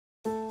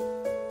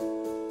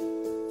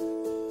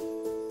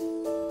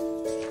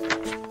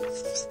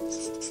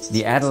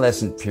The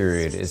adolescent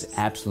period is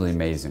absolutely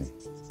amazing.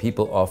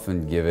 People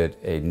often give it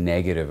a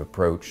negative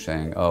approach,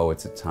 saying, oh,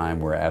 it's a time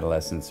where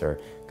adolescents are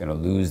going to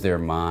lose their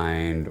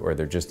mind, or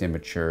they're just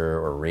immature,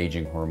 or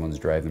raging hormones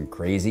drive them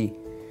crazy.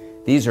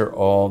 These are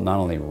all not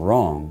only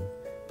wrong,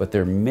 but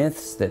they're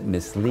myths that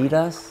mislead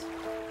us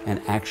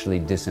and actually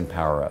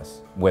disempower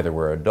us. Whether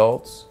we're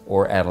adults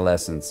or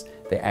adolescents,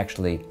 they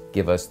actually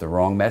give us the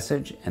wrong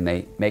message and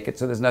they make it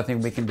so there's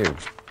nothing we can do.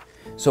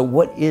 So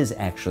what is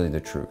actually the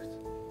truth?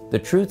 The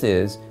truth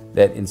is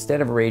that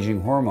instead of raging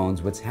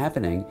hormones, what's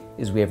happening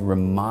is we have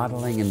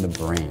remodeling in the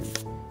brain.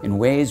 In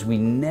ways we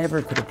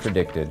never could have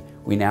predicted,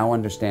 we now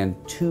understand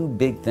two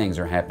big things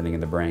are happening in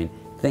the brain.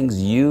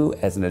 Things you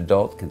as an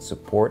adult can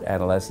support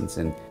adolescents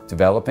in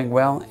developing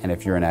well, and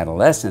if you're an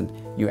adolescent,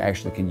 you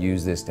actually can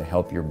use this to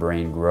help your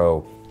brain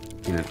grow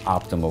in an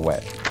optimal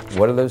way.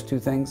 What are those two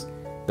things?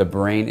 The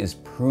brain is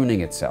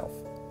pruning itself.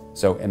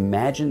 So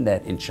imagine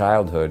that in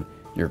childhood,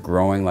 you're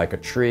growing like a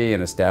tree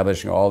and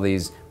establishing all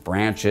these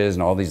branches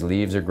and all these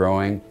leaves are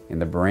growing. In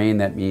the brain,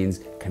 that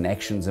means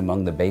connections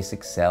among the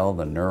basic cell,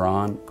 the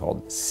neuron,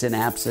 called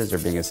synapses, are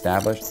being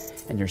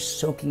established, and you're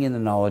soaking in the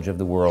knowledge of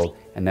the world,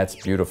 and that's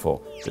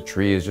beautiful. The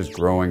tree is just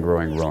growing,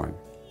 growing, growing.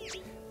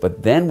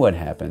 But then what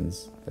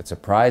happens, that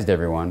surprised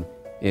everyone,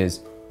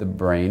 is the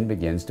brain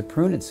begins to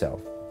prune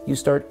itself. You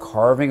start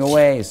carving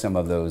away some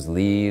of those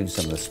leaves,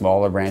 some of the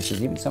smaller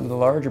branches, even some of the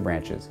larger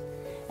branches.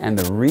 And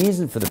the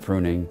reason for the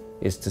pruning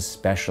is to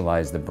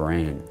specialize the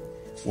brain.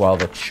 While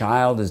the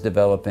child is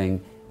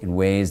developing in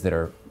ways that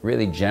are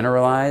really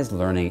generalized,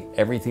 learning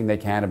everything they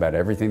can about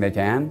everything they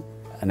can,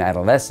 an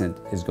adolescent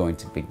is going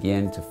to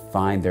begin to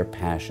find their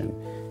passion,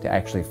 to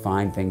actually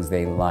find things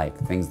they like,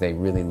 things they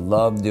really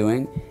love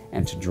doing,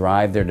 and to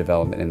drive their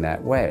development in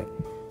that way.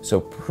 So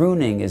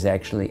pruning is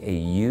actually a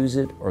use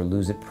it or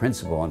lose it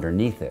principle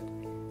underneath it.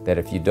 That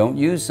if you don't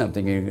use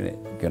something, you're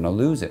going to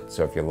lose it.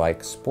 So if you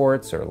like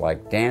sports or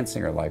like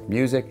dancing or like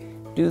music,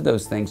 do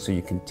those things so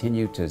you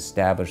continue to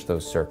establish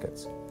those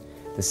circuits.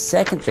 The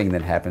second thing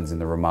that happens in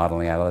the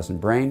remodeling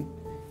adolescent brain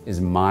is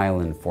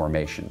myelin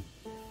formation.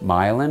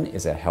 Myelin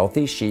is a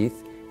healthy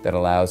sheath that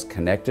allows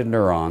connected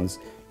neurons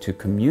to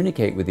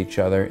communicate with each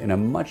other in a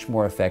much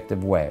more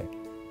effective way.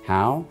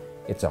 How?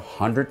 It's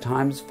 100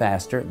 times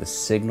faster, the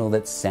signal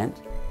that's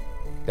sent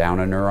down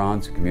a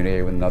neuron to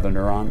communicate with another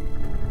neuron,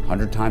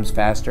 100 times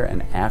faster,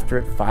 and after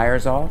it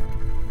fires off,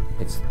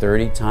 it's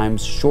 30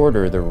 times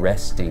shorter the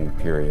resting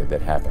period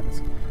that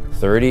happens.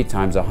 30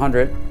 times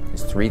 100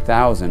 is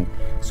 3,000.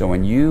 So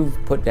when you've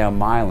put down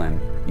myelin,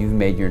 you've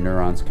made your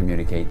neurons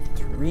communicate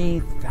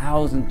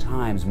 3,000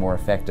 times more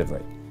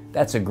effectively.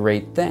 That's a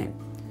great thing.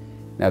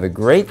 Now the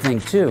great thing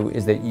too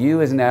is that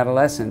you as an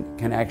adolescent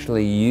can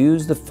actually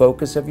use the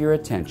focus of your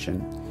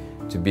attention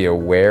to be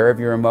aware of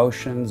your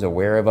emotions,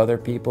 aware of other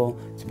people,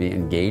 to be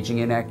engaging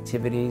in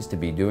activities, to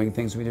be doing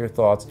things with your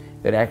thoughts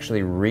that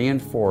actually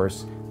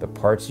reinforce the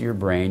parts of your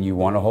brain you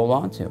want to hold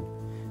on to.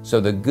 So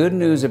the good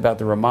news about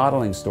the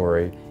remodeling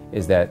story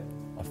is that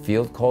a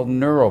field called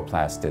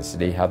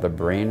neuroplasticity, how the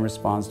brain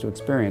responds to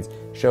experience,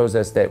 shows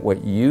us that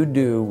what you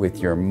do with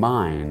your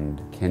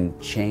mind can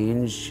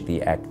change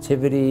the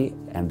activity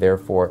and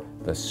therefore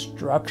the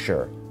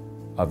structure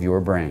of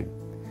your brain.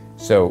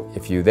 So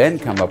if you then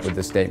come up with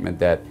the statement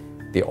that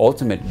the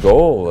ultimate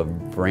goal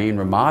of brain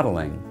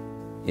remodeling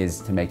is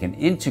to make an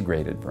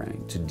integrated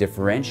brain, to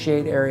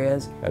differentiate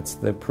areas, that's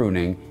the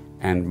pruning,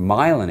 and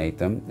myelinate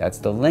them, that's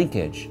the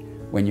linkage.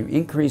 When you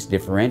increase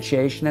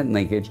differentiation and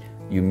linkage,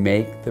 you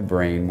make the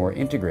brain more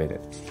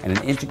integrated. And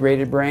an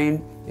integrated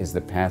brain is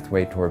the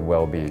pathway toward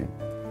well-being.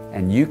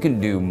 And you can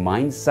do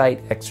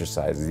mind-sight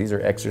exercises. These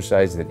are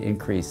exercises that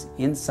increase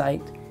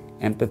insight,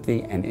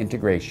 empathy, and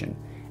integration.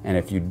 And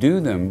if you do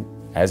them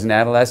as an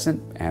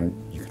adolescent, and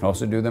you can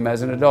also do them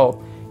as an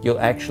adult, you'll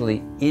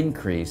actually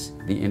increase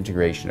the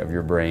integration of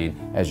your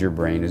brain as your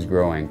brain is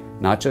growing,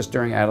 not just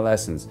during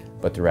adolescence,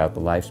 but throughout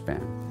the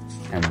lifespan.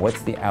 And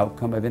what's the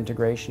outcome of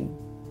integration?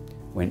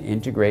 When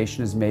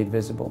integration is made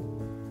visible,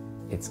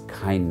 it's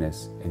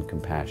kindness and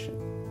compassion.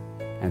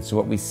 And so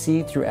what we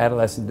see through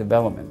adolescent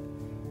development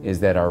is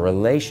that our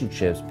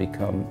relationships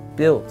become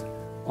built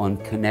on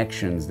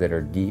connections that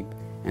are deep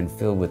and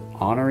filled with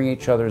honoring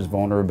each other's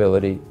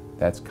vulnerability,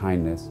 that's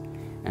kindness,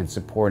 and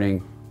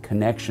supporting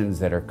connections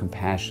that are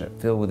compassionate,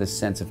 filled with a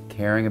sense of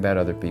caring about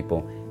other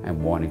people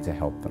and wanting to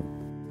help them.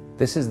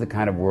 This is the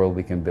kind of world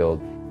we can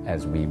build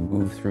as we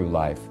move through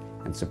life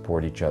and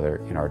support each other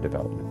in our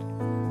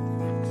development.